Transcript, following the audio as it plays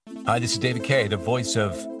Hi, this is David Kay, the voice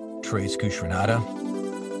of Therese Kushranada,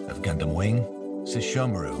 of Gundam Wing,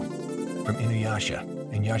 Sesshomaru, from Inuyasha,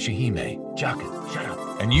 and Yashahime. Jaka, shut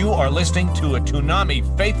up. And you are listening to a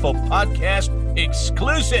Toonami Faithful Podcast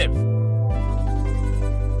exclusive.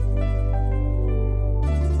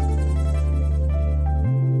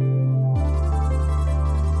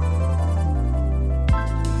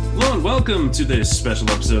 Welcome to this special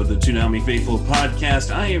episode of the Toonami Faithful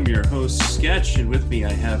Podcast. I am your host, Sketch, and with me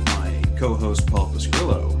I have my co-host, Paul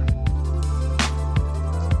Pascrillo.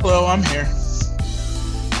 Hello, I'm here.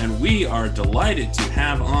 And we are delighted to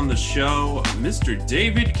have on the show Mr.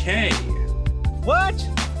 David Kay. What?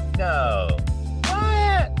 No.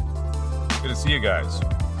 What? Good to see you guys.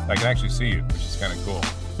 I can actually see you, which is kind of cool.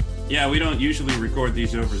 Yeah, we don't usually record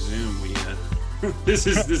these over Zoom. This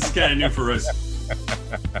is kind of new for us.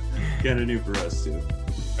 Kind of new for us too.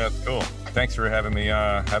 That's cool. Thanks for having me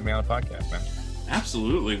on the podcast, man.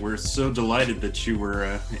 Absolutely. We're so delighted that you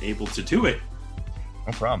were able to do it.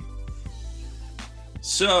 No problem.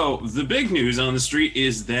 So the big news on the street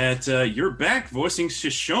is that you're back voicing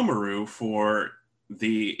Sesshomaru for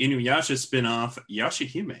the Inuyasha spinoff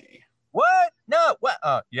Yashahime. What? No. What?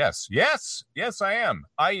 Yes, I am.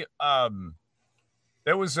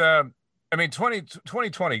 There was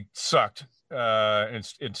 2020 sucked.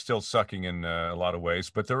 It's still sucking in a lot of ways,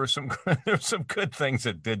 but there were some good things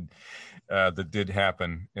that did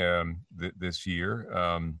happen this year,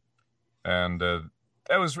 and that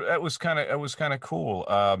was kind of cool.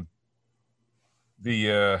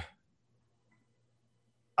 There's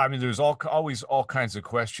always all kinds of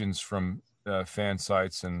questions from fan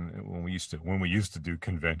sites, and when we used to do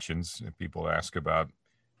conventions, people ask about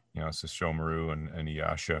Sesshomaru and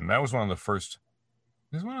Inuyasha, and that was one of the first.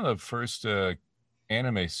 It was one of the first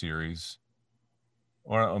anime series,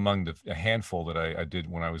 or among a handful that I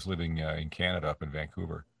did when I was living in Canada, up in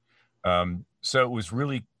Vancouver. So it was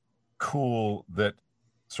really cool that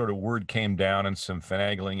sort of word came down and some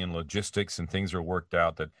finagling and logistics and things were worked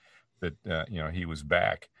out that he was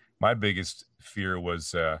back. My biggest fear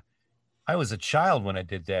was I was a child when I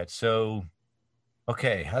did that. So,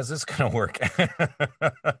 okay, how's this going to work?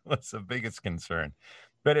 That's the biggest concern.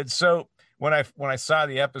 But it's so... When I saw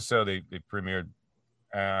the episode they premiered,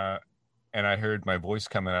 and I heard my voice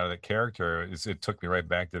coming out of the character, it took me right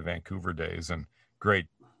back to Vancouver days and great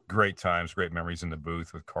times, great memories in the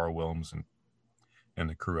booth with Carl Wilms and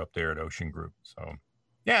the crew up there at Ocean Group. So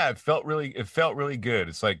yeah, it felt really good.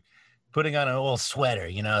 It's like putting on an old sweater,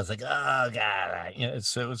 It's like, oh god, it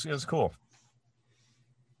was cool.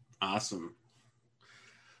 Awesome.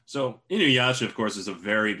 So Inuyasha, of course, is a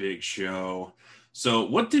very big show. So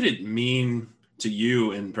what did it mean to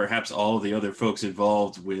you and perhaps all of the other folks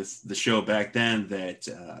involved with the show back then that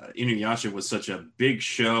Inuyasha was such a big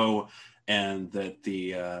show and that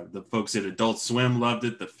the folks at Adult Swim loved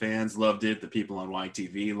it, the fans loved it, the people on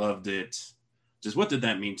YTV loved it? Just what did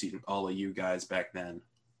that mean to all of you guys back then?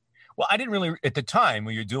 Well, I didn't really, at the time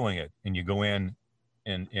when you're doing it and you go in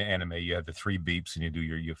anime, you have the 3 beeps and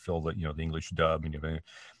you fill the English dub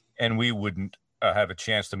and we wouldn't have a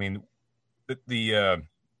chance to, the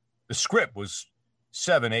script was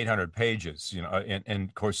 700-800 pages, and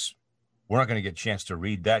of course we're not going to get a chance to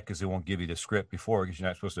read that because they won't give you the script before because you're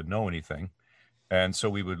not supposed to know anything. And so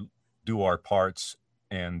we would do our parts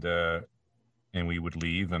and we would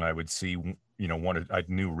leave, and I would see, I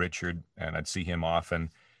knew Richard and I'd see him often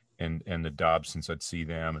and the Dobsons, I'd see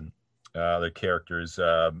them and the characters,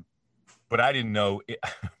 but I didn't know,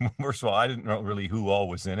 first of all, I didn't know really who all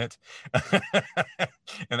was in it.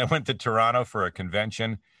 And I went to Toronto for a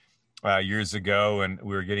convention years ago, and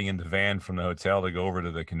we were getting in the van from the hotel to go over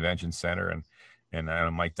to the convention center.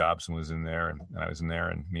 And Mike Dobson was in there, and I was in there,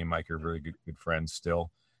 and me and Mike are very good friends still.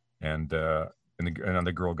 And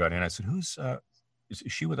another girl got in. I said, is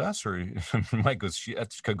she with us? Or Mike goes,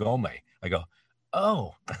 that's Kagome. I go,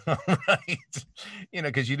 oh, right.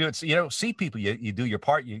 Because you do it, you don't see people, you do your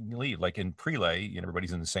part, you leave, like in Prelay,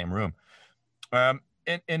 everybody's in the same room. And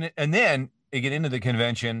then you get into the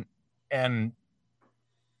convention, and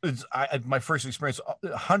my first experience,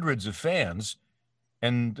 hundreds of fans,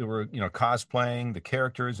 and there were, cosplaying the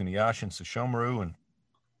characters and Inuyasha and Sesshomaru,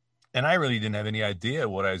 and I really didn't have any idea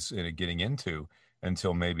what I was getting into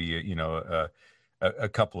until maybe, a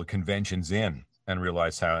couple of conventions in. And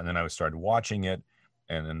realized how, and then I started watching it,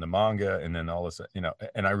 and then the manga, and then all this,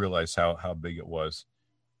 and I realized how big it was.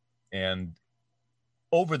 And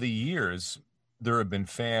over the years, there have been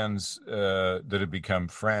fans that have become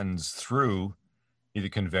friends through either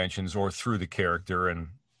conventions or through the character, and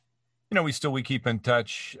we keep in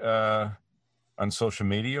touch on social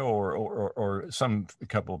media, or a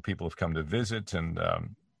couple of people have come to visit, and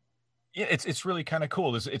Yeah, it's really kind of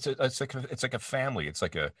cool. It's like a family. It's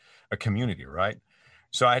like a community, right?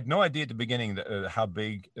 So I had no idea at the beginning how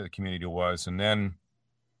big the community was, and then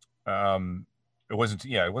um, it wasn't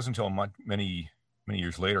until many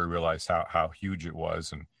years later I realized how huge it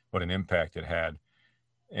was and what an impact it had.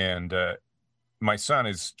 And my son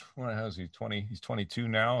is how is he 20? He's 22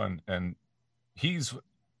 now, and he's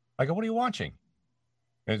I go, what are you watching?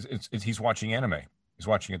 He's watching anime. He's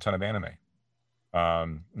watching a ton of anime.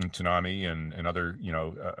 And Toonami and other,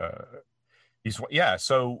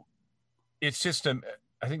 so it's just,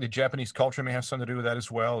 I think the Japanese culture may have something to do with that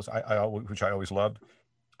as well, which I always loved.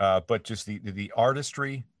 But just the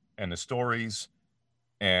artistry and the stories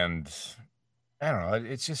and I don't know,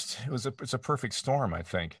 it's a perfect storm, I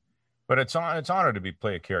think. But it's honored to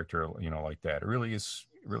play a character, like that. It really is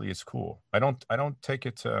cool. I don't take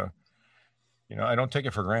it, I don't take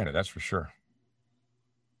it for granted. That's for sure.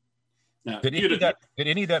 Now, Did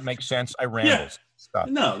any of that make sense? I yeah, rambled. Stop.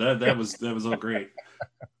 no, that was all great.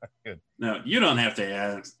 Good. Now, you don't have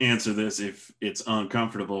to answer this if it's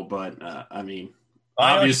uncomfortable, but I mean,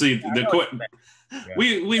 I obviously, Yeah.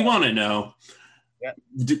 we want to know. Yeah.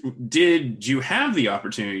 Did you have the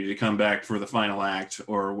opportunity to come back for the final act,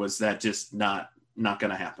 or was that just not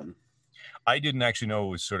going to happen? I didn't actually know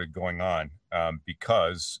what was sort of going on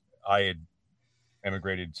because I had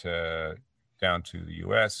emigrated down to the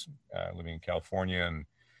U.S., living in California,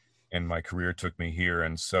 and my career took me here,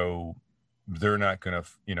 and so they're not going to,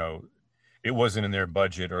 it wasn't in their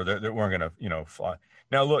budget, or they weren't going to, fly.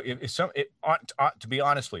 Now, look, to be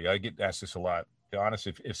honestly, I get asked this a lot. To be honest,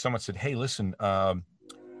 if someone said, "Hey, listen,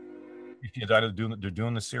 if they're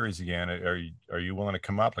doing the series again, are you willing to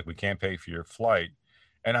come up? Like, we can't pay for your flight,"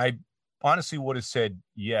 and I honestly would have said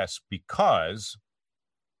yes, because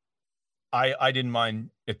I didn't mind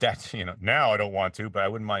at that, now I don't want to, but I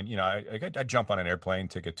wouldn't mind, I'd jump on an airplane,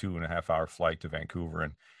 take a 2.5 hour flight to Vancouver.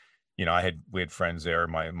 And, we had friends there.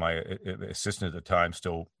 My assistant at the time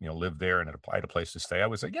still, lived there and had a place to stay. I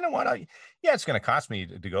was like, you know what? It's going to cost me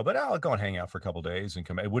to go, but I'll go and hang out for a couple of days and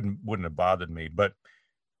come. It wouldn't have bothered me, but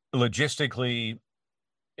logistically,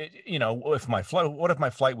 what if my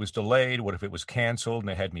flight was delayed? What if it was canceled and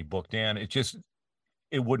they had me booked in?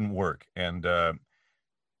 It wouldn't work. And,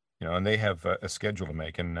 and they have a schedule to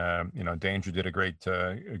make, and Danger did a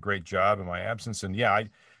great job in my absence, and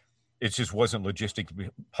it just wasn't logistically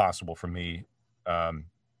possible for me,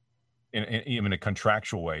 in even a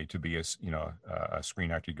contractual way, to be a Screen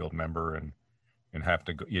Actor Guild member and have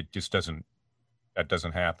to go. It just doesn't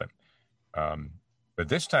happen. But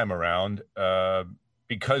this time around,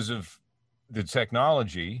 because of the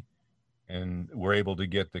technology, and we're able to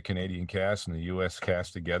get the Canadian cast and the U.S.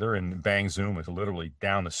 cast together, and Bang Zoom is literally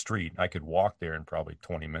down the street. I could walk there in probably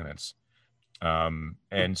 20 minutes.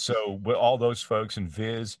 And so with all those folks and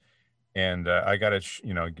Viz, and I got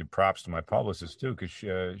to, give props to my publicist too, because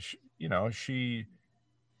she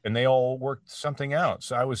and they all worked something out.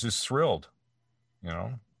 So I was just thrilled,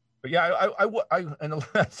 But yeah, and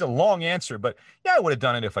that's a long answer, but yeah, I would have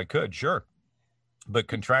done it if I could, sure. But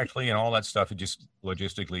contractually and all that stuff, it just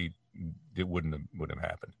logistically, it wouldn't have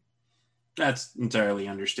happened. That's entirely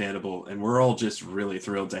understandable, and we're all just really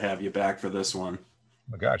thrilled to have you back for this one.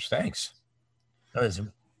 Oh my gosh, thanks. There's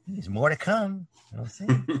more to come.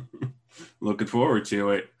 Looking forward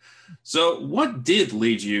to it. So, what did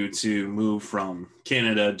lead you to move from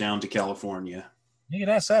Canada down to California? You get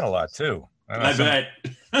asked that a lot too. I bet.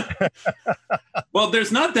 Well,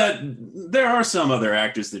 there are some other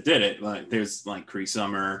actors that did it. Like there's like Cree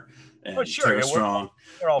Summer and Tara Strong.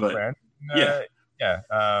 We're all friends. Yeah.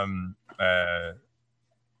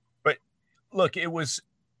 But look, it's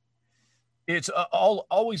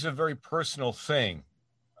always a very personal thing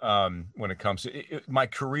when it comes to my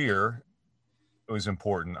career. It was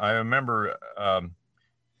important. I remember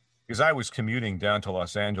because I was commuting down to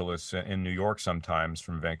Los Angeles in New York sometimes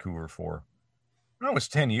from Vancouver for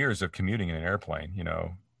almost 10 years of commuting in an airplane,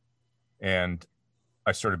 and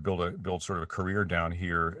I started build sort of a career down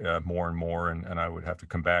here more and more, and I would have to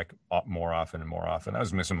come back more often and more often. I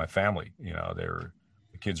was missing my family, the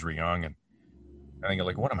kids were young, and I think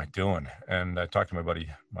like, what am I doing? And I talked to my buddy,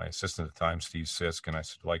 my assistant at the time, Steve Sisk, and I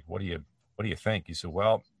said, like, what do you think? He said,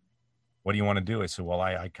 well, what do you want to do? I said, well,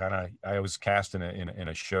 I was cast in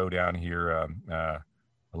a show down here, a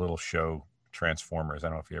little show, Transformers. I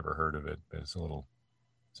don't know if you ever heard of it, but it's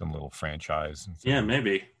some little franchise. Yeah,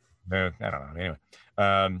 maybe. I don't know. Anyway,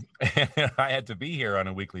 I had to be here on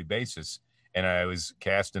a weekly basis, and I was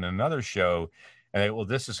cast in another show. And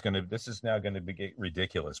this is now going to be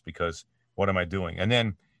ridiculous, because what am I doing? And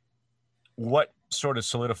then what sort of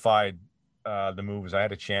solidified the movies, I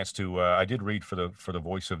had a chance to. I did read for the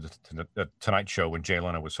voice of the Tonight Show when Jay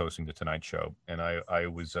Leno was hosting the Tonight Show, and I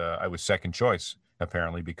was second choice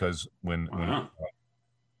apparently because when Wow.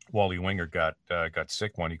 Wally Winger got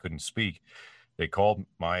sick when he couldn't speak, they called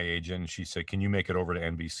my agent. And she said, "Can you make it over to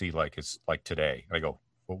NBC like it's like today?" And I go,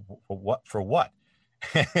 "For what? For what?"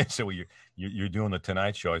 So you're doing the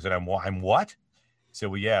Tonight Show. I said, I'm what?" So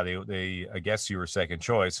well, yeah, they I guess you were second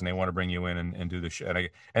choice, and they want to bring you in and do the show, and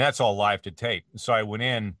that's all live to tape. So I went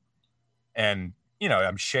in, and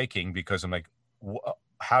I'm shaking because I'm like,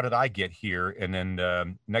 how did I get here? And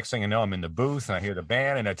then next thing I know, I'm in the booth, and I hear the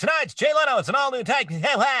band, and tonight's Jay Leno. It's an all new take,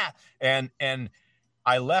 and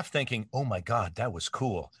I left thinking, oh my God, that was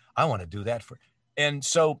cool. I want to do that for. And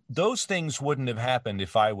so those things wouldn't have happened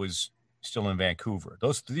if I was still in Vancouver.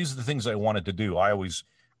 These are the things I wanted to do. I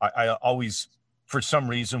always for some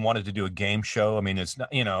reason wanted to do a game show. I mean, it's not,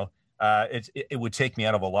 it would take me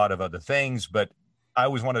out of a lot of other things, but I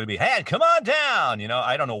always wanted to be, hey, come on down.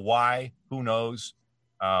 I don't know why, who knows.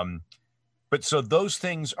 But so those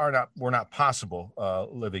things were not possible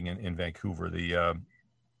living in Vancouver. Doing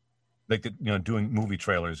movie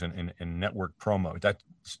trailers and network promo, that's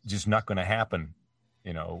just not going to happen,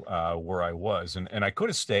 where I was. And I could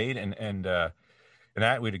have stayed and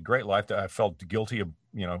that we had a great life. I felt guilty of,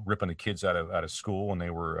 ripping the kids out of school when they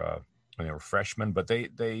were freshmen, but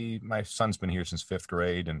my son's been here since 5th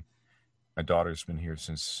grade and my daughter's been here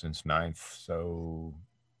since 9th. So,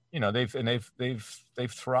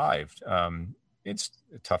 they've thrived. It's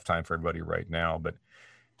a tough time for everybody right now, but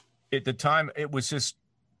at the time it was just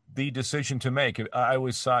the decision to make. I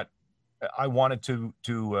always thought I wanted to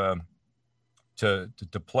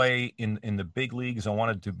play in the big leagues. I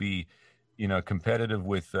wanted to be, competitive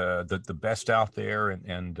with the best out there,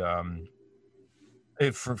 and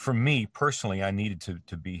for me personally, I needed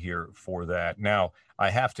to be here for that. Now, I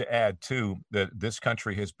have to add too that this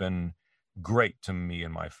country has been great to me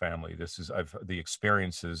and my family. The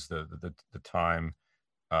experiences, the time,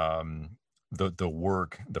 the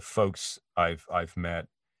work, the folks I've met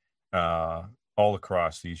all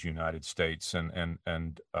across these United States, and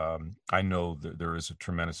I know that there is a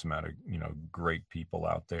tremendous amount of great people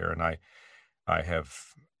out there, and I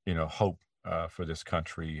have hope for this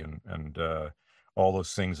country, and all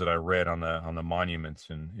those things that I read on the monuments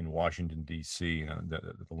in Washington D.C.,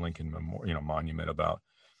 the Lincoln Monument about,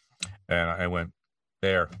 and I went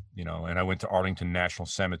there, and I went to Arlington National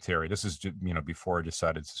Cemetery. This is before I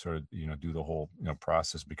decided to sort of do the whole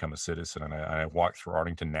process, become a citizen, and I walked through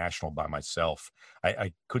Arlington National by myself.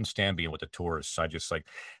 I couldn't stand being with the tourists. I just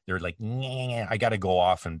they're like, nah, I got to go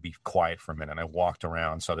off and be quiet for a minute. And I walked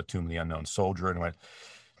around, saw the Tomb of the Unknown Soldier, and went,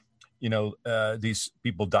 these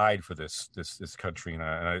people died for this country,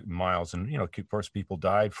 and Miles, and of course people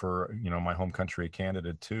died for my home country of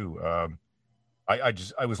Canada too. I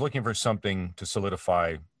was looking for something to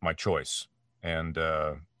solidify my choice, and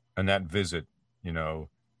that visit, and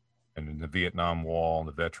the Vietnam Wall and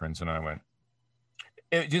the veterans, and I went.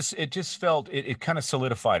 It just felt it kind of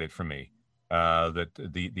solidified it for me, that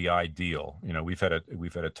the ideal. We've had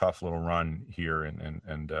a tough little run here,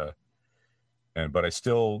 and but I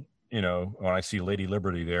still, when I see Lady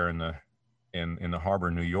Liberty there in the harbor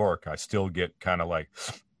in New York, I still get kind of like,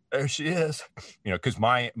 there she is, because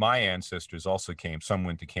my ancestors also came. Some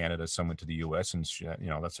went to Canada, some went to the U.S., and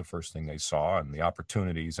that's the first thing they saw, and the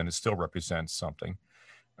opportunities, and it still represents something,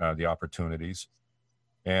 the opportunities,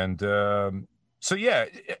 and so yeah,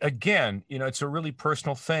 again, it's a really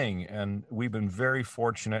personal thing, and we've been very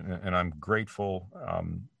fortunate, and I'm grateful,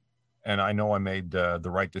 and I know I made the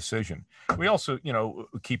right decision. We also,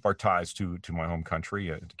 keep our ties to my home country,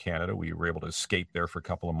 to Canada. We were able to escape there for a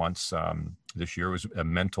couple of months this year. It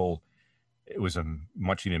was a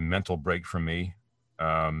much needed mental break for me.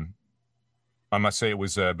 I must say it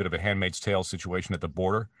was a bit of a Handmaid's Tale situation at the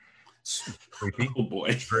border. Creepy. Oh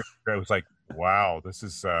boy. I was like, wow, this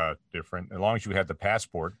is different. As long as you had the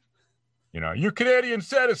passport, you're Canadian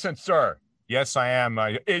citizen, sir. Yes, I am.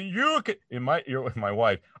 You're my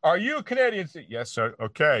wife. Are you a Canadian? Yes, sir.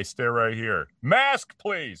 Okay, stay right here. Mask,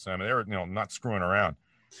 please. I mean, they were, not screwing around.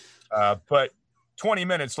 But 20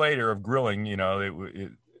 minutes later of grilling, we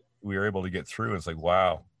were able to get through. It's like,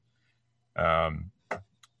 wow. Yeah,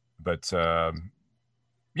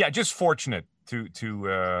 just fortunate to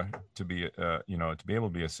be, to be able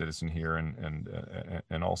to be a citizen here,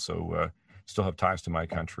 and also still have ties to my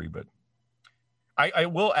country, but. I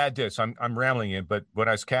will add this. I'm rambling it, but when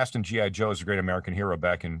I was cast in G.I. Joe as a Great American Hero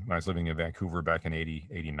when I was living in Vancouver back in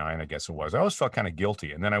 89, I guess it was, I always felt kind of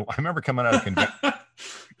guilty. And then I remember coming out of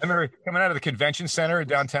the convention center in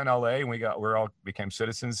downtown LA, and we all became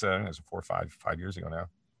citizens. It was 4 or 5 years ago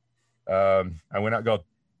I went out and go,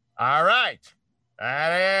 all right,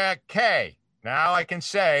 okay. Now I can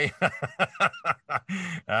say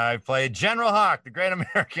I played General Hawk, the great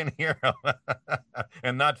American hero,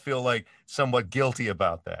 and not feel like somewhat guilty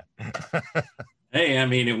about that. Hey, I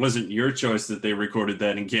mean, it wasn't your choice that they recorded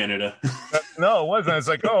that in Canada. No, it wasn't. It's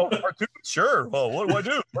like, oh, cartoon, sure. Well, what do I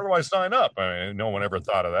do? Where do I sign up? I mean, no one ever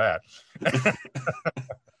thought of that.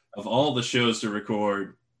 Of all the shows to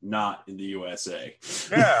record, not in the USA.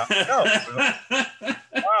 Yeah. No.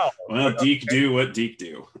 Wow. Well, Deke do what Deke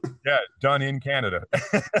do. Yeah, done in Canada.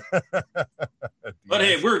 But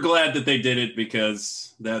hey, we're glad that they did it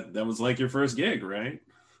because that was like your first gig, right?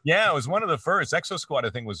 Yeah, it was one of the first. Exo Squad, I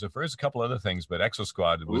think, was the first. A couple other things, but Exo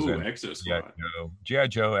Squad was in. Exo Squad. Yeah, G.I.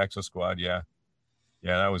 Joe, Exo Squad. Yeah,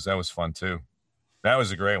 that was fun too. That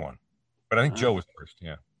was a great one. But I think Joe was first.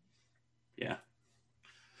 Yeah. Yeah.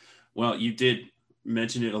 Well, you did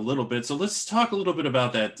mention it a little bit, so let's talk a little bit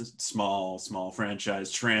about that small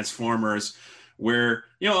franchise, Transformers, where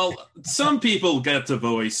some people get to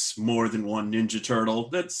voice more than one Ninja Turtle.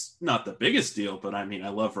 That's not the biggest deal, but I mean, I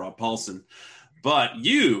love Rob Paulsen. But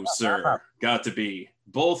you, sir, got to be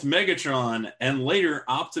both Megatron and later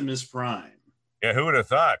Optimus Prime. Yeah, who would have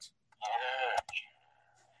thought?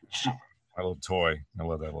 My little toy. I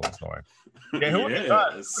love that little toy. Yeah, who would have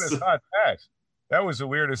thought? Who would have thought that? That was the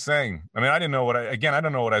weirdest thing. I mean, I didn't know I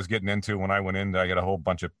don't know what I was getting into when I went in. I got a whole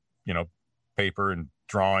bunch of, paper and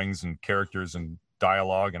drawings and characters and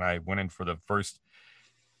dialogue. And I went in for the first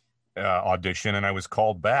audition and I was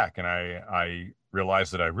called back. And I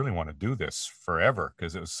realized that I really want to do this forever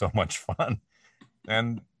because it was so much fun.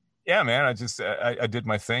 And yeah, man, I did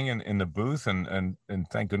my thing in the booth and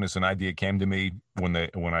thank goodness an idea came to me when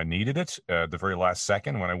I needed it, the very last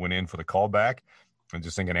second when I went in for the callback. I'm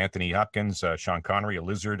just thinking Anthony Hopkins, Sean Connery, a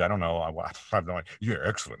lizard. I don't know. I have no idea. Yeah,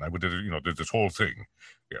 excellent. I would, did this whole thing.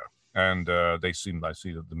 Yeah. And I see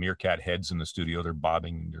the meerkat heads in the studio. They're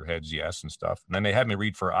bobbing their heads, yes, and stuff. And then they had me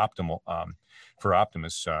read for Optimus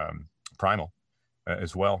Primal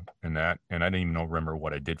as well in that. And I didn't even remember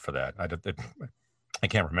what I did for that. I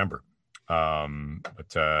can't remember.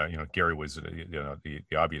 But Gary was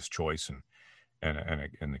the obvious choice and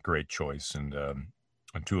a great choice. And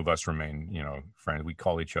two of us remain, friends. We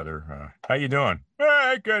call each other, how you doing?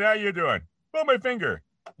 Hey, good. How you doing? Pull my finger.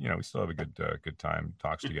 We still have a good time,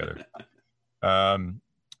 talks together. And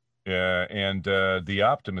the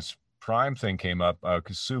Optimus Prime thing came up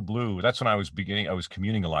because Sue Blue, that's when I was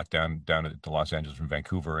commuting a lot down to Los Angeles from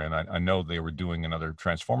Vancouver. And I know they were doing another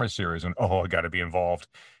Transformers series and, I got to be involved.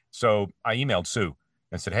 So I emailed Sue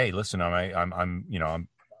and said, hey, listen, I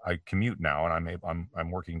commute now and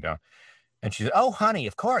I'm working down. And she said, oh, honey,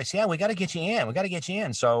 of course. Yeah, we got to get you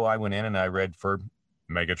in. So I went in and I read for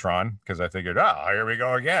Megatron because I figured, here we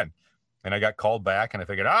go again. And I got called back and I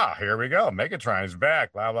figured, here we go. Megatron is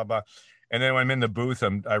back, blah, blah, blah. And then when I'm in the booth,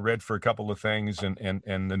 I read for a couple of things and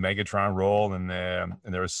the Megatron role and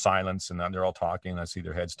there was silence and they're all talking. And I see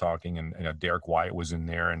their heads talking and Derek Wyatt was in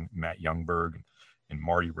there and Matt Youngberg and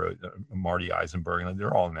Marty Eisenberg. And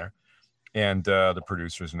they're all in there. And the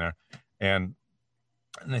producers in there. And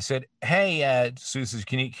they said, hey, Sue says,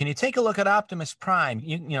 can you take a look at Optimus Prime?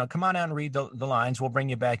 You come on out and read the lines. We'll bring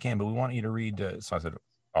you back in, but we want you to read. So I said,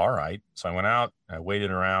 all right. So I went out, I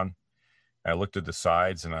waited around. I looked at the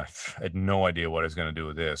sides and I had no idea what I was going to do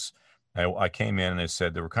with this. I came in and they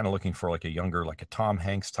said they were kind of looking for like a younger, like a Tom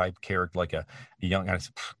Hanks type character, like a young, I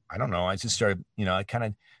said, I don't know. I just started, I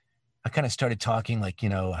kind of started talking like,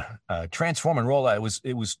 transform and roll. It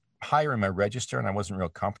was higher in my register and I wasn't real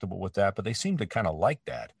comfortable with that, but they seemed to kind of like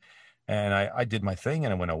that. And I did my thing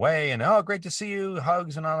and I went away and, great to see you,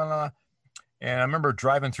 hugs and all. And I remember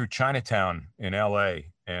driving through Chinatown in LA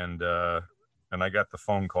and I got the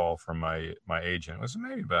phone call from my agent. It was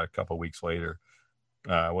maybe about a couple of weeks later.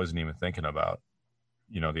 I wasn't even thinking about,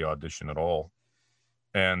 the audition at all.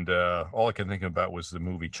 And all I could think about was the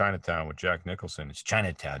movie Chinatown with Jack Nicholson. It's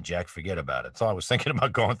Chinatown, Jack, forget about it. So I was thinking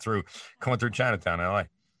about going through Chinatown, LA.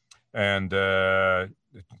 And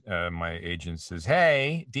my agent says,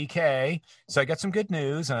 hey, DK, so I got some good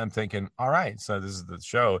news. And I'm thinking, all right, so this is the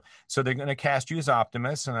show. So they're going to cast you as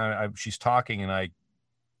Optimus. And she's talking and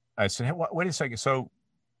I said, hey, wait a second. So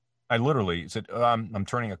I literally said, I'm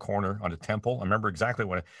turning a corner on a temple. I remember exactly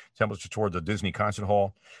when temples toward the Disney concert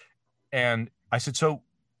hall. And I said, so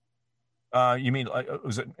you mean,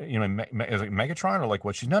 was it, is it Megatron or like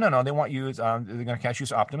what? She's no. They want you. They're going to cast you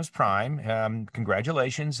as Optimus Prime.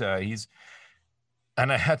 Congratulations. And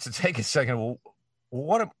I had to take a second.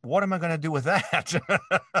 Well, what am I going to do with that?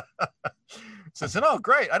 So I said, oh,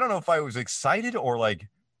 great. I don't know if I was excited or like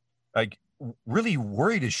really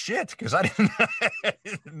worried as shit because I didn't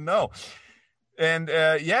know. And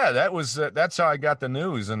that's how I got the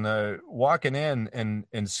news. And walking in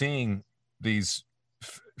and seeing these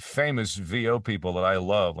famous VO people that I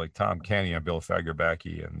love, like Tom Kenny and Bill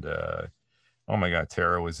Fagerbakke, and oh my God,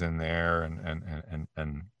 Tara was in there, and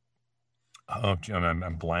oh,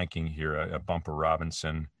 I'm blanking here. Bumper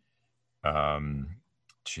Robinson. Isn't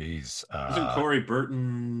Corey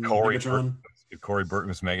Burton Corey Megatron? Burton. Corey Burton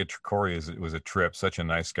was Corey was a trip, such a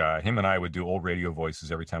nice guy. Him and I would do old radio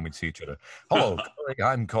voices every time we'd see each other. Hello, Corey,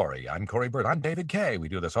 I'm Corey. I'm Corey Burton. I'm David Kay. We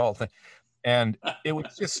do this whole thing. And it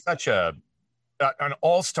was just such an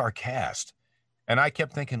all-star cast. And I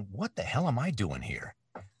kept thinking, what the hell am I doing here?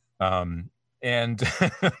 And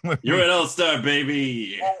you're an all-star,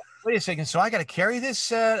 baby. Oh, wait a second. So I got to carry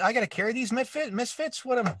this. I got to carry these misfits.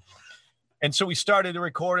 What am? And so we started to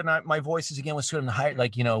record, and my voices again was sort of high,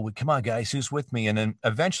 like, come on, guys, who's with me? And then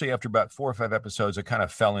eventually, after about 4 or 5 episodes, I kind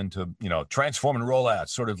of fell into, transform and roll out,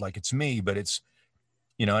 sort of like it's me, but it's,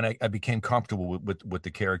 and I became comfortable with the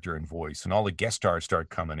character and voice, and all the guest stars started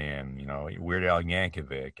coming in, Weird Al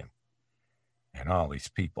Yankovic and all these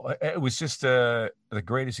people. It was just the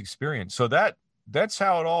greatest experience. So that's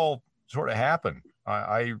how it all sort of happened.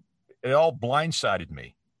 It all blindsided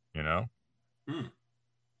me,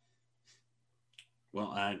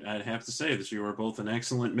 Well, I'd have to say that you are both an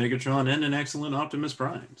excellent Megatron and an excellent Optimus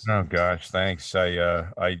Prime. So. Oh gosh, thanks.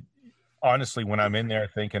 I honestly, when I'm in there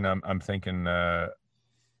thinking, I'm thinking,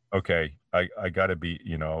 okay, I gotta be,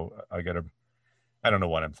 I don't know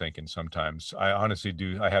what I'm thinking sometimes. I honestly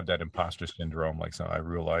do. I have that imposter syndrome. Like, so I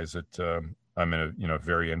realize that I'm in a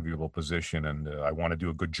very enviable position, and I want to do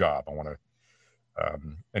a good job. I want to.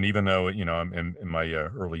 And even though, I'm in my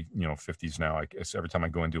early, 50s now, I guess every time I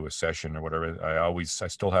go into a session or whatever, I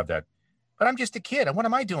still have that, but I'm just a kid. And what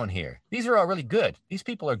am I doing here? These are all really good. These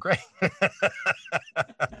people are great.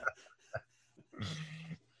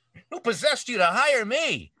 Who possessed you to hire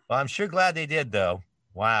me? Well, I'm sure glad they did, though.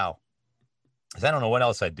 Wow. Because I don't know what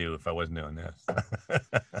else I'd do if I wasn't doing this.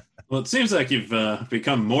 Well, it seems like you've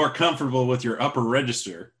become more comfortable with your upper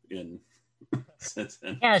register in since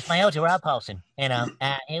then. Yeah, it's my older Rob Paulson. And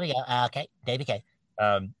here we go. Okay, David Kay.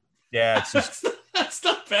 Yeah, it's just that's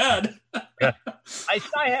not bad. Yeah.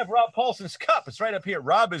 I have Rob Paulson's cup. It's right up here.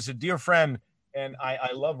 Rob is a dear friend, and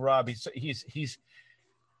I love Rob.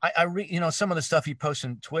 I read some of the stuff he posts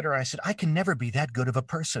on Twitter. I said, I can never be that good of a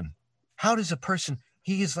person. How does a person?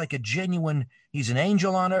 He is like he's an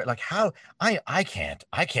angel on earth. Like how I can't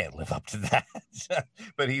live up to that.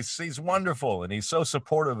 But he's wonderful, and he's so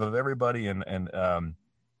supportive of everybody, and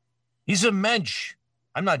he's a mensch.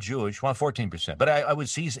 I'm not Jewish, 14%, but I would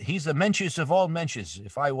see he's the menschest of all mensches.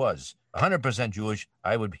 If I was 100% Jewish,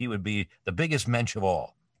 he would be the biggest mensch of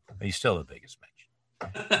all. He's still the biggest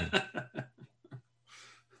mensch.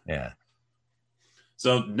 Yeah.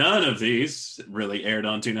 So none of these really aired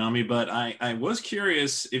on Toonami, but I was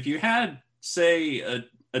curious if you had, say,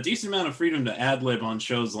 a decent amount of freedom to ad-lib on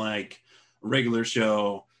shows like Regular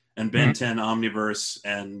Show and Ben 10 Omniverse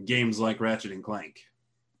and games like Ratchet and Clank.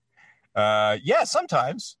 Yeah,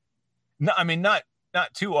 sometimes. No, I mean, not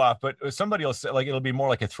too off, but somebody will say, like, it'll be more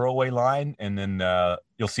like a throwaway line, and then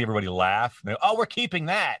you'll see everybody laugh. Oh, we're keeping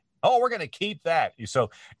that. Oh, we're going to keep that. So,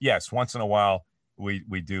 yes, once in a while we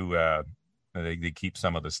do. They keep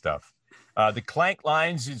some of the stuff. The Clank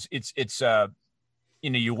lines, it's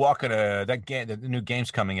you walk in that game. The new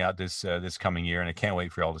game's coming out this coming year, and I can't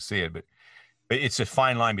wait for y'all to see it. But it's a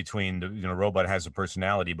fine line between the robot has a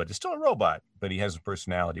personality, but it's still a robot. But he has a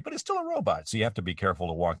personality, but it's still a robot. So you have to be careful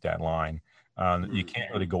to walk that line. You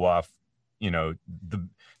can't really go off.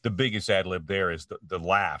 The biggest ad lib there is the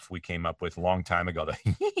laugh we came up with a long time ago,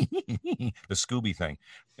 the Scooby thing.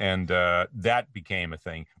 And that became a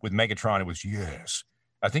thing. With Megatron, it was yes.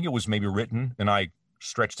 I think it was maybe written, and I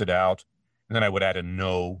stretched it out. And then I would add a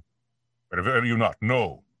no. But avail you not,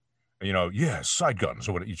 no. Yes, side guns.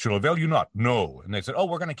 Or what? You shall avail you not, no. And they said, oh,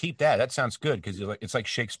 we're going to keep that. That sounds good, because it's like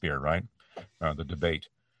Shakespeare, right? The debate.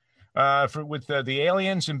 With the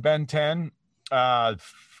aliens in Ben 10,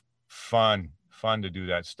 fun to do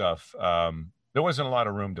that stuff. There wasn't a lot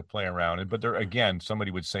of room to play around, but there again, somebody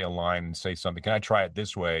would say a line and say something. Can I try it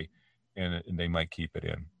this way? And they might keep it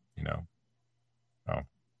in. Oh,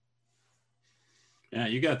 yeah,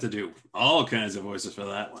 you got to do all kinds of voices for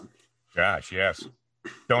that one. Gosh, yes.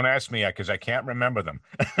 Don't ask me because I can't remember them.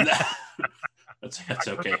 That's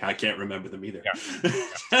okay. I can't remember them either.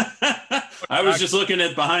 Yeah. I was just looking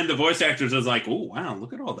at behind the voice actors. I was like, oh wow,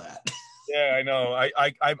 look at all that. Yeah, I know.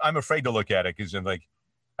 I'm afraid to look at it because I'm like,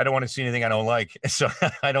 I don't want to see anything I don't like, so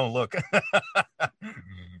I don't look.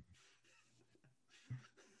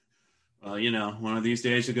 Well, one of these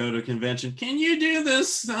days you go to a convention. Can you do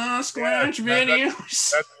this Squatch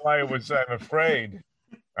videos? That's why I'm afraid.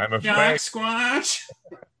 Shock Squatch.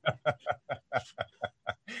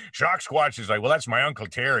 Shock Squatch is like, well, that's my Uncle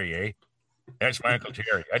Terry, eh? That's my Uncle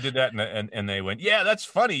Terry. I did that, and they went, yeah, that's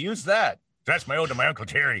funny. Use that. That's my ode to my Uncle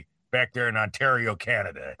Terry back there in Ontario,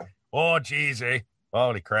 Canada. Oh, geez, eh?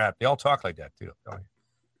 Holy crap. They all talk like that, too.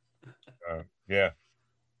 Yeah.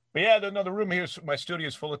 But yeah, the room here, my studio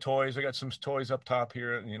is full of toys. I got some toys up top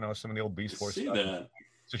here, some of the old Beast Force stuff. That.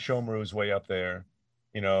 Sesshomaru's way up there.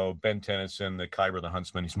 Ben Tennyson, the Kyber the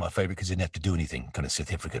Huntsman. He's my favorite because he didn't have to do anything. Kind of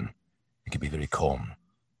significant. He could be very calm.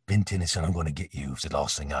 Ben Tennyson, I'm going to get you. It's the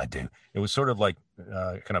last thing I do. It was sort of like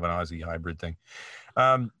kind of an Aussie hybrid thing.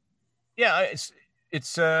 Yeah, it's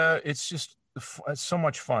just it's so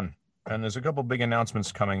much fun. And there's a couple big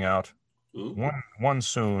announcements coming out. One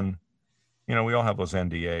soon. We all have those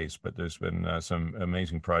NDAs, but there's been some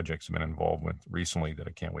amazing projects I've been involved with recently that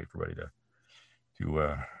I can't wait for everybody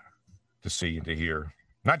to see and to hear.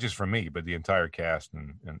 Not just from me, but the entire cast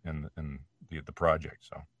and the project.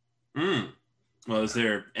 So, well, is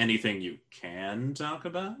there anything you can talk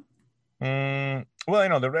about?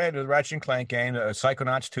 Well, the Ratchet and Clank game,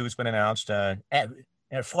 Psychonauts 2 has been announced.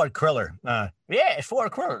 Ford Kriller. Yeah, it's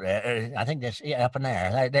Ford Kriller. I think that's up in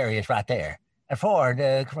there. There he is, right there.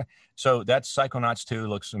 Ford. So that's Psychonauts 2.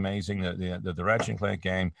 Looks amazing. The Ratchet and Clank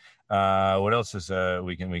game. What else is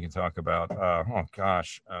we can talk about? Oh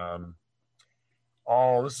gosh.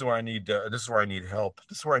 This is where I need help.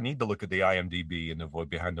 This is where I need to look at the IMDb and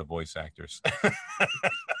behind the voice actors.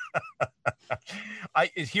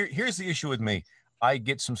 Here's the issue with me. I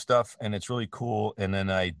get some stuff and it's really cool, and then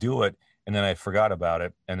I do it, and then I forgot about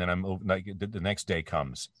it, and then the next day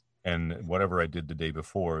comes, and whatever I did the day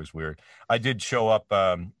before is weird. I did show up.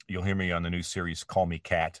 You'll hear me on the new series Call Me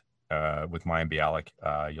Kat with Mayim Bialik.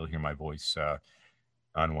 You'll hear my voice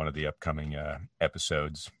on one of the upcoming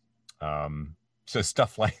episodes. So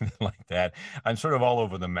stuff like that. I'm sort of all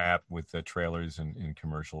over the map with trailers and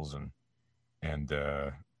commercials and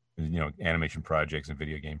animation projects and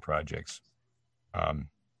video game projects. But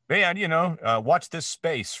yeah, watch this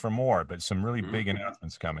space for more. But some really big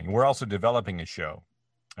announcements coming. We're also developing a show.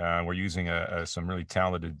 We're using some really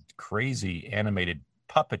talented, crazy animated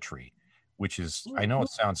puppetry, which is, I know it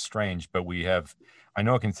sounds strange, but I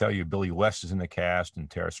know I can tell you Billy West is in the cast, and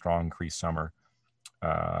Tara Strong, Cree Summer,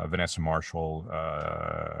 Vanessa Marshall,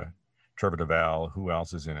 Trevor Devall. Who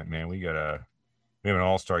else is in it, man? We have an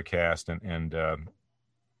all-star cast, and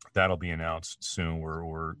that'll be announced soon.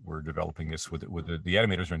 We're developing this with the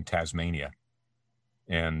animators are in Tasmania,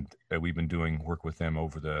 and we've been doing work with them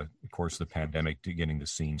over the course of the pandemic to getting the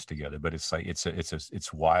scenes together. But it's like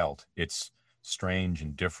it's wild, it's strange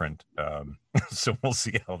and different. So we'll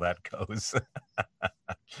see how that goes.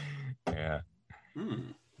 Yeah.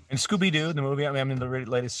 And Scooby-Doo, the movie, the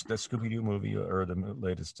latest Scooby-Doo movie, or the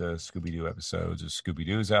latest Scooby-Doo episodes of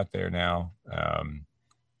Scooby-Doo's out there now.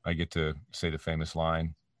 I get to say the famous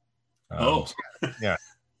line. Yeah.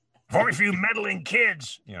 For a few meddling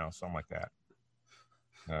kids, something like that.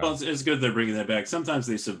 Well, it's good they're bringing that back. Sometimes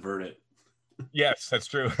they subvert it. Yes, that's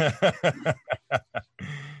true.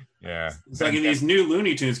 Yeah. It's like in these new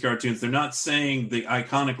Looney Tunes cartoons, they're not saying the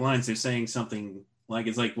iconic lines. They're saying something like,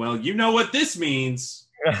 it's like, well, you know what this means.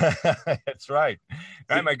 That's right.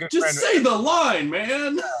 Like, my good friend, say the line,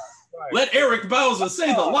 man. Right. Let Eric Bauza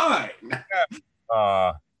say the line.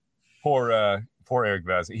 Poor Eric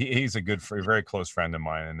Bauza. He's a very close friend of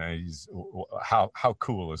mine, and he's how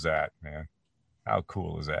cool is that, man? How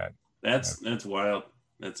cool is that? That's wild.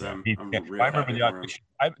 That's I'm real I remember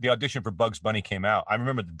the audition for Bugs Bunny came out. I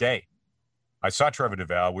remember the day. I saw Trevor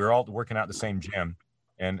Devall. We were all working out at the same gym,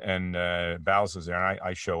 and Bowles was there, and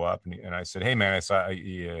I show up, and I said, "Hey man,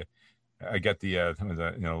 I got the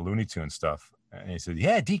Looney Tunes stuff." And he said,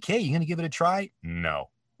 "Yeah, DK, you gonna give it a try?" No.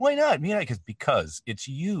 Why not? Because it's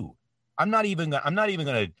you. I'm not even gonna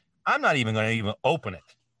even open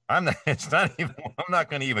it. I'm not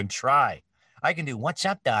gonna even try. I can do "What's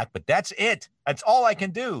up, Doc?" but that's it. That's all I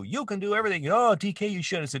can do. You can do everything. Oh, DK, you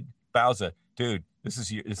should. I said, Bowser, dude, this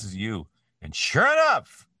is you. This is you. And sure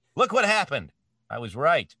enough, look what happened. I was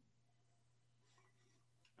right.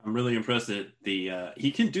 I'm really impressed that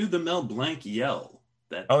he can do the Mel Blanc yell.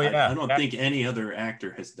 I don't think any other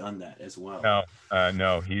actor has done that as well.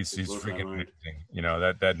 No, he's freaking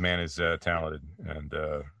amazing. That man is talented, and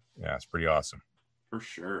it's pretty awesome. For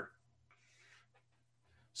sure.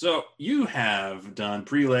 So you have done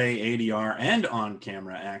prelay, ADR, and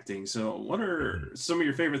on-camera acting. So what are some of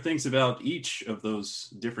your favorite things about each of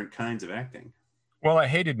those different kinds of acting? Well, I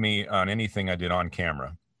hated me on anything I did on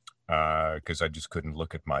camera. because I just couldn't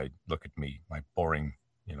look at my boring,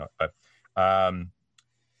 um,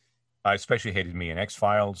 I especially hated me in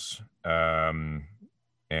X-Files. And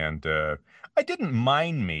I didn't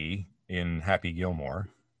mind me in Happy Gilmore.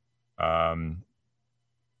 But I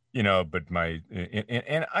didn't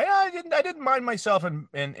mind myself in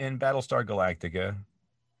Battlestar Galactica.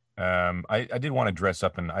 I did want to dress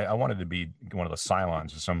up, and I wanted to be one of the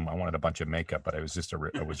Cylons or something. I wanted a bunch of makeup, but I was a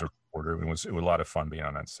reporter. It was a lot of fun being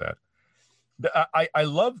on that set. I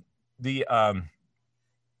love the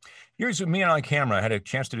here's me and on camera. I had a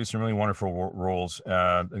chance to do some really wonderful roles.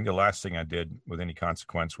 I think the last thing I did with any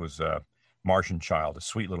consequence was Martian Child, a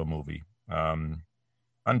sweet little movie,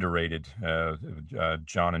 underrated.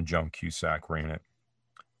 John and Joan Cusack were in it,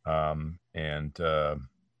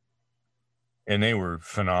 and they were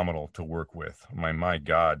phenomenal to work with. My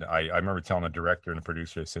God, I remember telling the director and the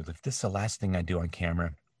producer, I said, if this is the last thing I do on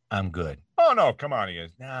camera, I'm good. Oh no, come on, he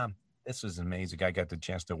goes, nah. This was amazing. I got the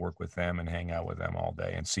chance to work with them and hang out with them all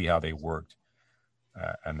day and see how they worked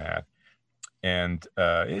and that. And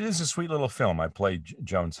it is a sweet little film. I played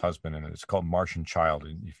Joan's husband in it. It's called Martian Child.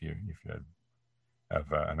 If you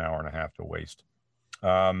have an hour and a half to waste,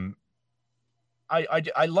 I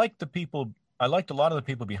liked the people. I liked a lot of the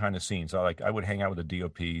people behind the scenes. I would hang out with the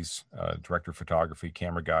DOPs, director of photography,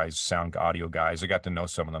 camera guys, sound audio guys. I got to know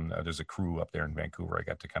some of them. There's a crew up there in Vancouver I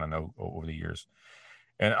got to kind of know over the years.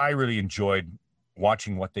 And I really enjoyed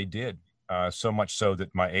watching what they did, so much so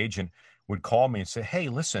that my agent would call me and say, hey,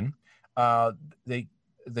 listen, they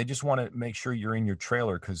just want to make sure you're in your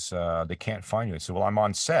trailer because they can't find you. I said, well, I'm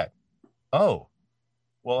on set. Oh,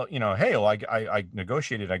 well, hey, well, I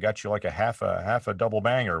negotiated. I got you like a half a double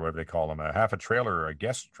banger, or whatever they call them, a half a trailer or a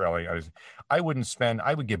guest trailer. I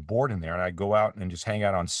would get bored in there, and I'd go out and just hang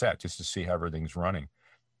out on set just to see how everything's running.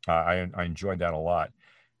 I enjoyed that a lot,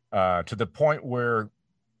 to the point where,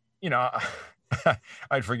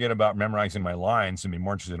 I'd forget about memorizing my lines and be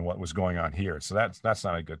more interested in what was going on here. So that's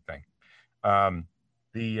not a good thing.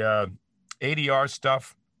 The ADR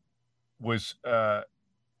stuff was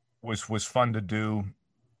fun to do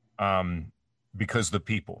because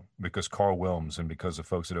Carl Wilms and because the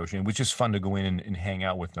folks at Ocean. It was just fun to go in and hang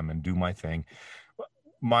out with them and do my thing.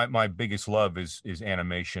 My biggest love is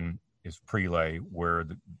animation, is prelay, where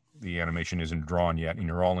the animation isn't drawn yet, and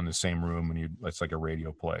you're all in the same room, and it's like a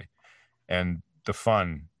radio play. And the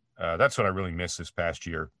fun, that's what I really missed this past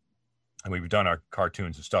year. And we've done our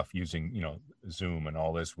cartoons and stuff using, Zoom and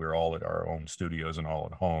all this. We're all at our own studios and all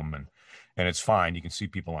at home, and it's fine. You can see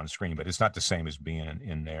people on screen, but it's not the same as being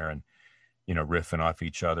in there and, riffing off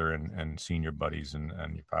each other and seeing your buddies and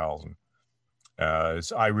your pals. And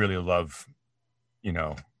I really love,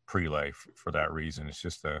 prelay for that reason. It's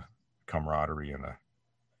just a camaraderie and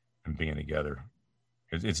being together.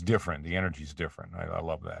 It's different. The energy is different. I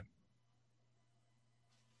love that.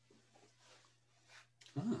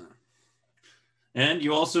 And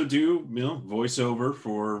you also do, voiceover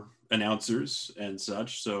for announcers and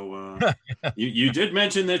such. So you did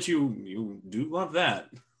mention that you do love that.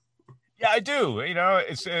 Yeah, I do.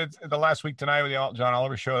 It's the last week tonight with the John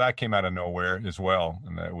Oliver show, that came out of nowhere as well.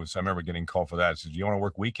 And I remember getting called for that. It said, do you want to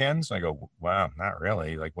work weekends? I go, wow, not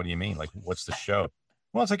really. Like, what do you mean? Like, what's the show?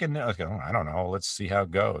 Well, it's like, I don't know. Let's see how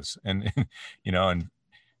it goes. And, and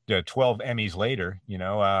 12 Emmys later,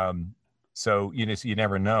 so you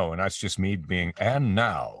never know. And that's just me being, and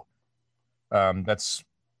now that's,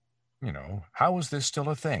 how is this still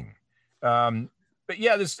a thing? But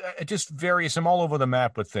yeah, this it just varies. I'm all over the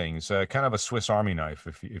map with things, kind of a Swiss Army knife,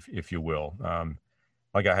 if you will.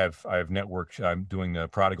 Like I have networked. I'm doing the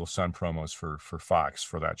Prodigal Son promos for Fox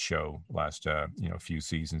for that show last few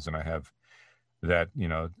seasons, and I have that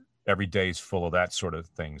every day is full of that sort of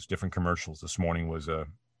things, different commercials. This morning was a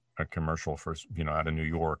commercial for out of New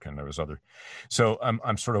York, and there was other. So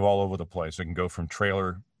I'm sort of all over the place. I can go from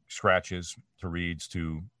trailer scratches to reads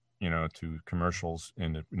to to commercials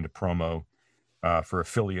into promo. For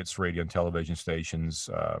affiliates, radio and television stations,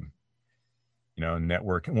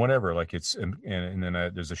 network and whatever. Like it's, and then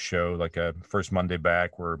there's a show like a First Monday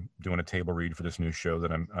Back. We're doing a table read for this new show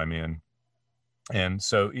that I'm in, and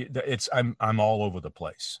so I'm all over the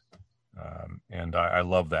place, and I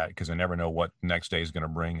love that because I never know what the next day is going to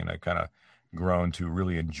bring, and I kind of grown to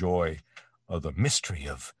really enjoy the mystery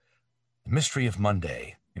of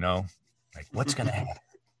Monday. Like what's going to happen.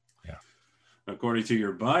 According to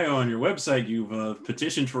your bio on your website, you've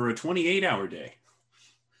petitioned for a 28-hour day.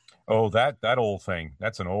 Oh, that old thing.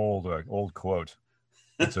 That's an old quote.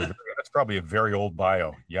 That's probably a very old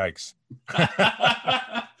bio. Yikes.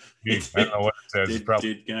 I don't know what it says.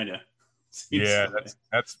 Did kind of. Yeah,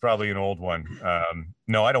 that's probably an old one.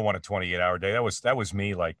 No, I don't want a 28-hour day. That was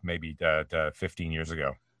me like maybe 15 years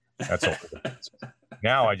ago. That's old.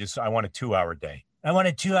 Now I want a 2-hour day. I want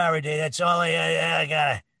a 2-hour day. That's all I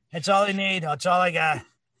got. That's all I need. That's all I got.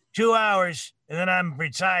 2 hours, and then I'm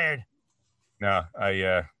retired. No,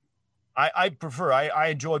 I prefer. I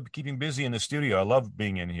enjoy keeping busy in the studio. I love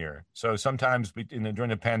being in here. So sometimes during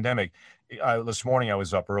the pandemic, this morning I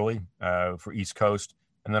was up early for East Coast,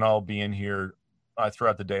 and then I'll be in here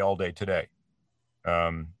throughout the day, all day today.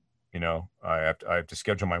 You know, I have to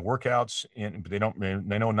schedule my workouts in, but they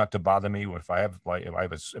know not to bother me. If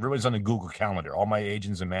everybody's on the Google Calendar, all my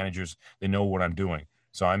agents and managers, they know what I'm doing.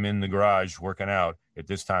 So I'm in the garage working out at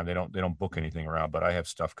this time. They don't book anything around, but I have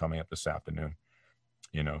stuff coming up this afternoon,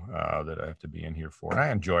 you know, that I have to be in here for. And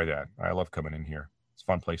I enjoy that. I love coming in here. It's a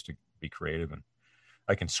fun place to be creative, and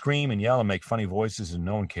I can scream and yell and make funny voices and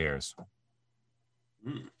no one cares.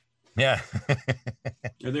 Mm. Yeah.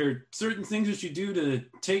 Are there certain things that you do to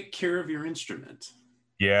take care of your instrument?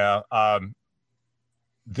 Yeah.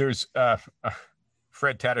 There's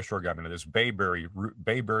Fred Tatasciore got into this bayberry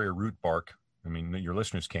root bark. I mean, your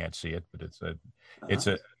listeners can't see it, but it's a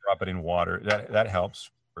drop it in water. That helps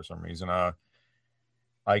for some reason.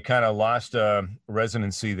 I kind of lost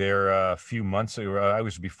residency there a few months ago. I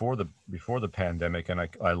was before the pandemic, and I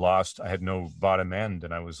had no bottom end,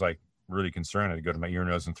 and I was like really concerned. I had to go to my ear,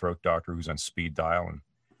 nose, and throat doctor who's on speed dial,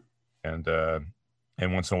 and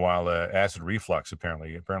once in a while acid reflux.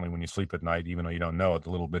 Apparently when you sleep at night, even though you don't know it,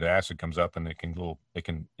 a little bit of acid comes up, and it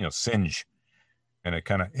can singe, and it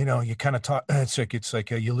kind of you kind of talk. It's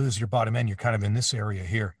like you lose your bottom end. You're kind of in this area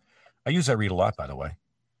here. I use that read a lot, by the way.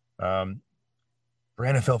 For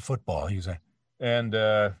NFL football, I use that, and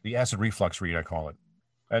the acid reflux read, I call it.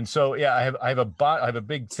 And so, yeah, I have a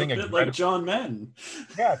big thing. It's a bit like John Madden.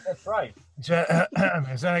 Yeah, that's right. So I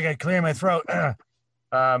got to clear my throat.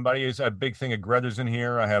 But I use a big thing of Grethers in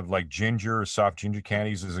here. I have like soft ginger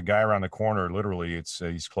candies. There's a guy around the corner. Literally,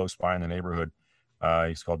 he's close by in the neighborhood.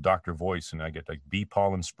 He's called Dr. Voice, and I get like bee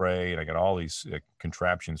pollen spray, and I got all these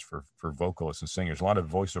contraptions for vocalists and singers. A lot of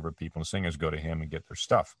voiceover people and singers go to him and get their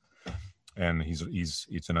stuff. And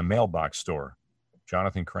it's in a mailbox store.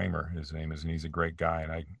 Jonathan Kramer, his name is, and he's a great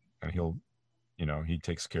guy. And he'll, he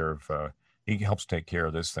takes care of, he helps take care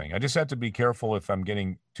of this thing. I just have to be careful if I'm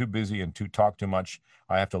getting too busy and talk too much.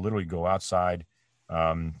 I have to literally go outside.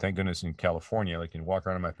 Thank goodness in California, I can walk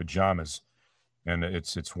around in my pajamas, and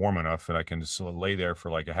it's warm enough that I can just lay there for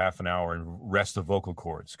like a half an hour and rest the vocal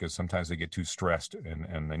cords, because sometimes they get too stressed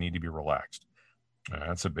and they need to be relaxed.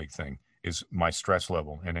 That's a big thing. Is my stress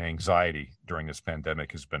level and anxiety during this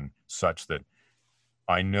pandemic has been such that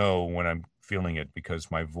I know when I'm feeling it,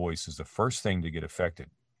 because my voice is the first thing to get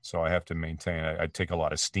affected. So I have to maintain. I take a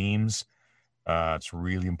lot of steams. It's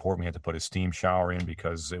really important. We had to put a steam shower in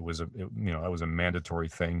because it was a mandatory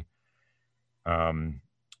thing.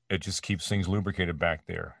 It just keeps things lubricated back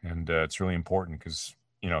there, and it's really important because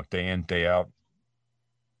day in, day out,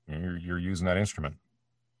 you're using that instrument.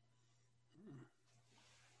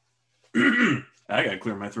 I gotta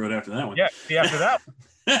clear my throat after that one. Yeah, after that.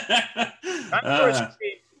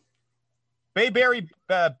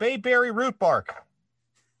 Bayberry root bark.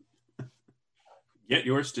 Get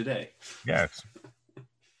yours today. Yes.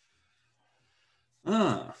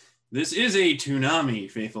 This is a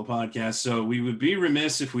Toonami Faithful podcast, so we would be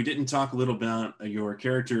remiss if we didn't talk a little about your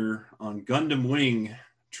character on Gundam Wing,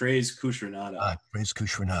 Treize Khushrenada. Treize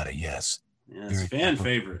Khushrenada, yes. Yes, fan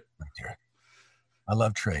favorite. I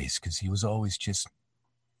love Treize because he was always just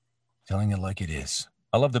telling it like it is.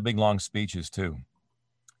 I love the big long speeches too.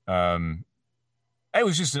 It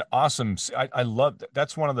was just an awesome. I loved.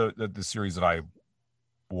 That's one of the series that I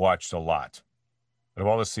watched a lot. Out of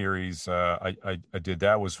all the series, I did.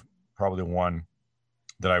 That was probably the one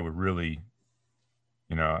that I would really,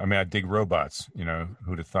 I dig robots.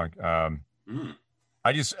 Who'd have thunk? I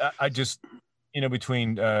just,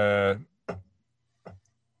 between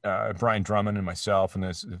Brian Drummond and myself and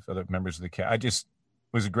the other members of the cast, it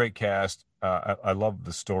was a great cast. I love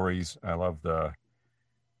the stories. I love the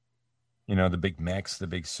big mechs, the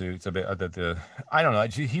big suits. I don't know.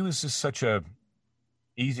 He was just such a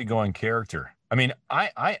easygoing character. I mean,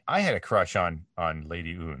 I had a crush on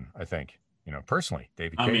Lady Une, I think, personally,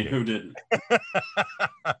 David. I mean, who didn't?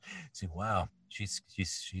 See, wow. She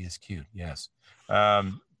is cute. Yes. Wait a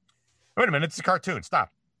minute. It's a cartoon.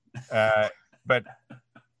 Stop. But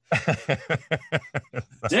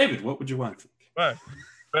David, what would you want? But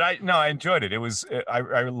I enjoyed it. It was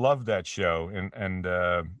I loved that show, and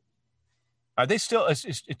are they still? Are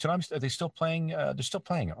they still playing? They're still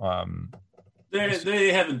playing.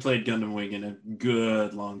 They haven't played Gundam Wing in a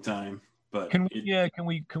good long time. But can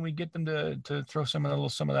we get them to throw some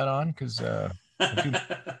of that on? Because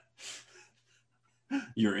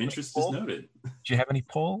your interest is noted. Do you have any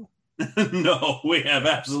pull? No, we have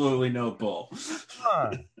absolutely no pull.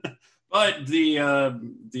 Huh. But the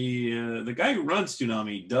guy who runs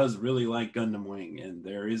Toonami does really like Gundam Wing, and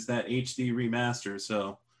there is that HD remaster,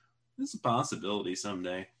 so it's a possibility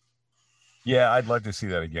someday. Yeah, I'd love to see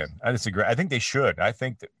that again. I disagree. I think they should. I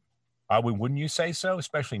think that wouldn't you say so?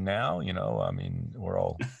 Especially now, I mean, we're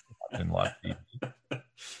all in luck.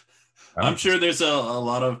 I'm sure there's a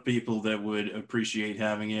lot of people that would appreciate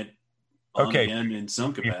having it on again in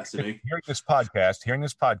some capacity. Hearing this podcast,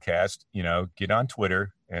 get on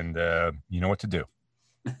Twitter and you know what to do.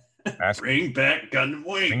 Bring back Gundam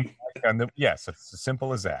Wing. Yes, it's as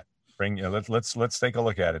simple as that. Let's take a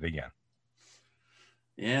look at it again.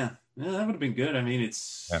 Yeah, that would have been good. I mean,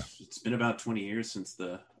 it's been about 20 years since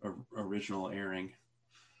the original airing.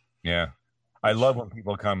 Yeah. I love when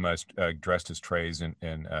people come dressed as Treys in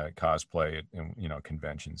cosplay at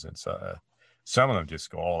conventions, and some of them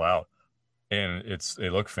just go all out, and they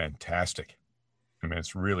look fantastic. I mean,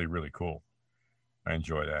 it's really, really cool. I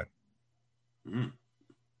enjoy that.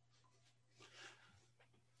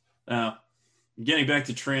 Now, getting back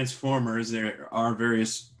to Transformers, there are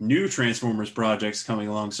various new Transformers projects coming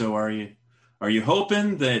along. So, are you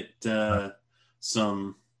hoping that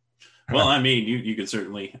some? Well, I mean, you could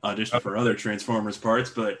certainly audition for other Transformers parts,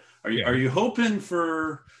 but are you hoping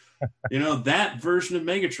for, that version of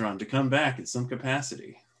Megatron to come back in some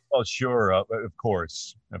capacity? Well, sure, of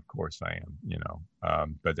course I am.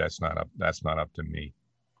 But that's not up to me.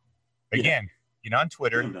 Again, on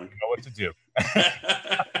Twitter, you know what to do.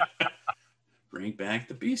 Bring back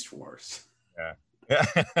the Beast Wars. Yeah,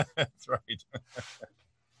 that's right.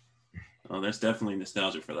 Oh, there's definitely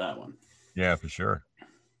nostalgia for that one. Yeah, for sure.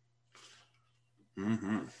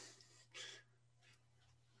 Mm-hmm.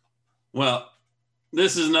 Well,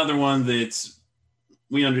 this is another one that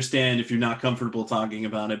we understand if you're not comfortable talking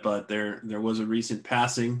about it, but there was a recent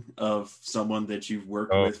passing of someone that you've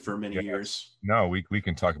worked with for many years. No, we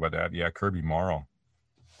can talk about that. Yeah, Kirby Morrow.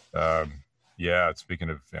 Speaking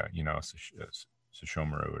of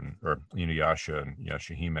Sesshomaru or Inuyasha and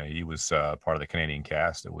Yashahime, he was part of the Canadian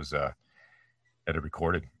cast that was that had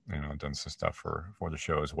recorded, done some stuff for the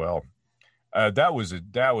show as well. That was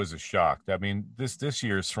a shock. I mean, this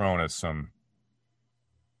year's thrown us some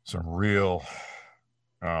real.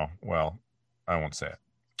 Oh well, I won't say it.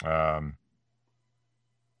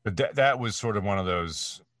 But that was sort of one of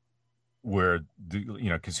those where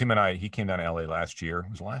because he came down to LA last year.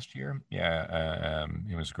 Was it last year? Yeah.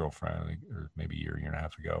 He was his girlfriend, or maybe a year and a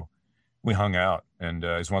half ago. We hung out, and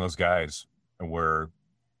he's one of those guys where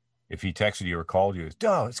if he texted you or called you,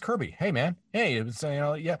 it's Kirby. Hey man, hey, it was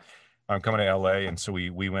yeah. I'm coming to LA, and so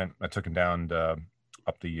we went. I took him down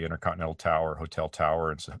up the Intercontinental Tower, Hotel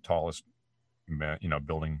Tower. It's the tallest,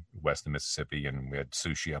 building west of Mississippi, and we had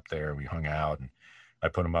sushi up there. We hung out, and I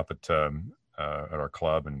put him up at our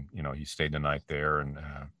club, and he stayed the night there, and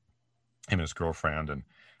him and his girlfriend, and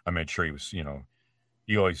I made sure he was,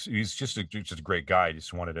 he's just a great guy. I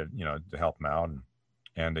just wanted to help him out,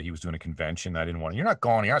 and he was doing a convention. I didn't want you're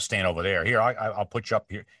not staying over there. Here, I'll put you up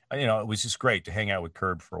here. It was just great to hang out with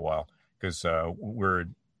Curb for a while, because we're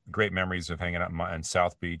great memories of hanging out in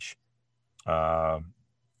South Beach,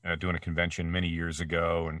 doing a convention many years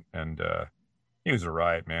ago, and he was a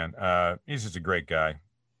riot, man. He's just a great guy.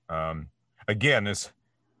 Again, this,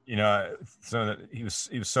 so that he was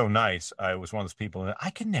so nice. I was one of those people that I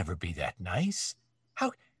could never be that nice.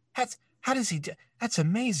 How does he do? That's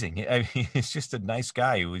amazing. I mean, he's just a nice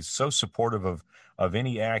guy who is so supportive of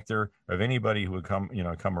any actor, of anybody who would come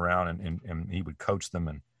around, and he would coach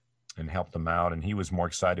them and help them out. And he was more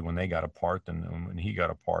excited when they got a part than when he got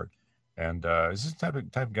a part. And this is the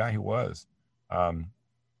type of guy he was.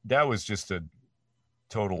 That was just a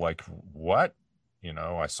total, like, what?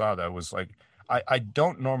 I saw that was like, I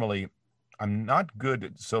don't normally, I'm not good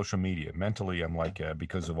at social media. Mentally, I'm like,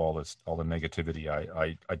 because of all the negativity,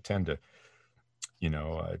 I tend to,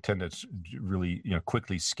 really,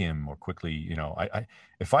 quickly skim or quickly,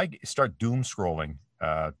 if I start doom scrolling,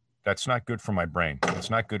 that's not good for my brain.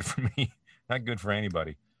 It's not good for me, not good for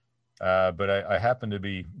anybody. But I happened to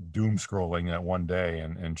be doom scrolling that one day,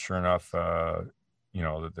 and sure enough,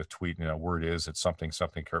 the tweet, word is it's something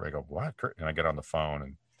Kirby. I go, what? And I get on the phone,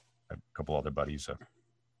 and a couple other buddies,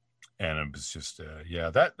 and it was just,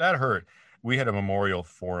 that hurt. We had a memorial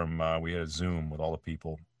for him. We had a Zoom with all the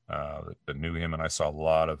people that knew him, and I saw a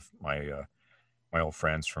lot of my old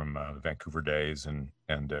friends from the Vancouver days, and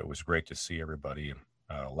it was great to see everybody.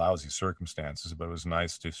 Lousy circumstances, but it was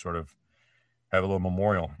nice to sort of have a little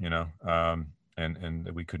memorial, and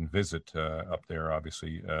we couldn't visit up there,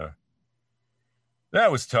 obviously.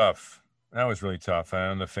 That was tough. That was really tough.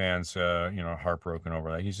 And the fans, heartbroken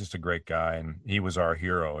over that. He's just a great guy, and he was our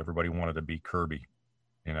hero. Everybody wanted to be Kirby.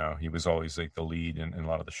 He was always like the lead in a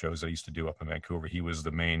lot of the shows I used to do up in Vancouver. He was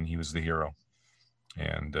the hero.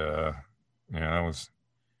 And, that was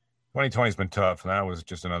 2020's been tough. And that was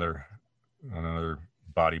just another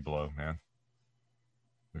body blow, man.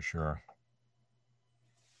 For sure.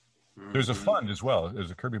 There's a fund as well.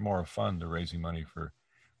 There's a Kirby Morrow fund to raising money for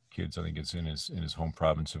kids. I think it's in his home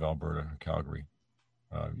province of Alberta, Calgary.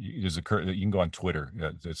 You can go on Twitter.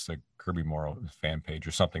 It's the Kirby Morrow fan page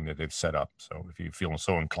or something that they've set up. So if you feel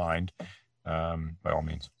so inclined, by all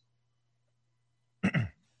means.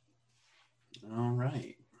 All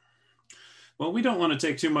right. Well, we don't want to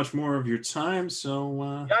take too much more of your time, so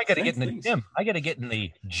I got to get in the gym. I got to get in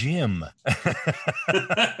the gym,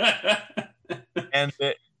 and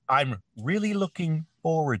I'm really looking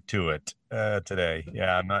forward to it today.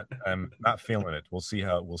 Yeah, I'm not feeling it. We'll see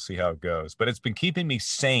how it goes. But it's been keeping me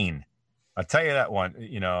sane. I'll tell you that one.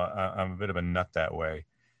 I'm a bit of a nut that way.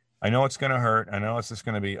 I know it's going to hurt. I know it's just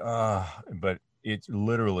going to be but it's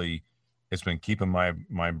been keeping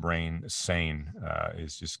my brain sane.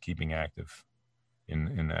 Is just keeping active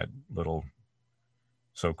in that little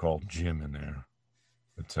so-called gym in there.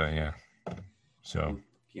 But yeah. So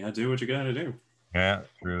you gotta do what you gotta do. Yeah,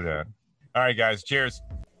 through that. All right, guys. Cheers.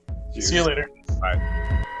 See you later.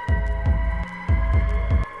 Bye.